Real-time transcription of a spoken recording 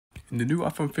In the new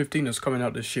iPhone 15 that's coming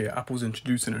out this year, Apple's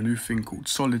introducing a new thing called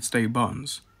solid state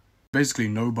buttons. Basically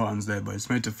no buttons there, but it's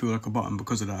made to feel like a button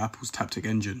because of the Apple's Taptic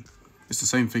engine. It's the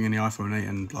same thing in the iPhone 8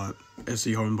 and like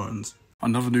SE home buttons.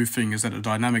 Another new thing is that the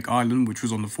dynamic island, which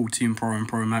was on the 14 Pro and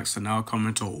Pro Max, are now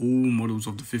coming to all models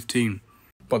of the 15.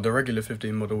 But the regular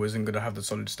 15 model isn't going to have the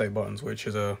solid state buttons, which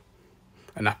is an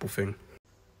Apple thing.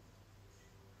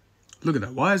 Look at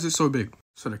that, why is it so big?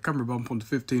 So the camera bump on the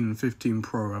 15 and 15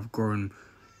 Pro have grown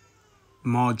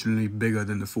marginally bigger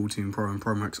than the 14 Pro and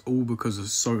Pro Max, all because of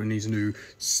Sony's new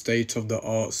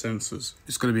state-of-the-art sensors.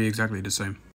 It's going to be exactly the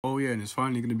same. Oh yeah, and it's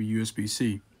finally going to be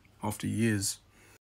USB-C after years.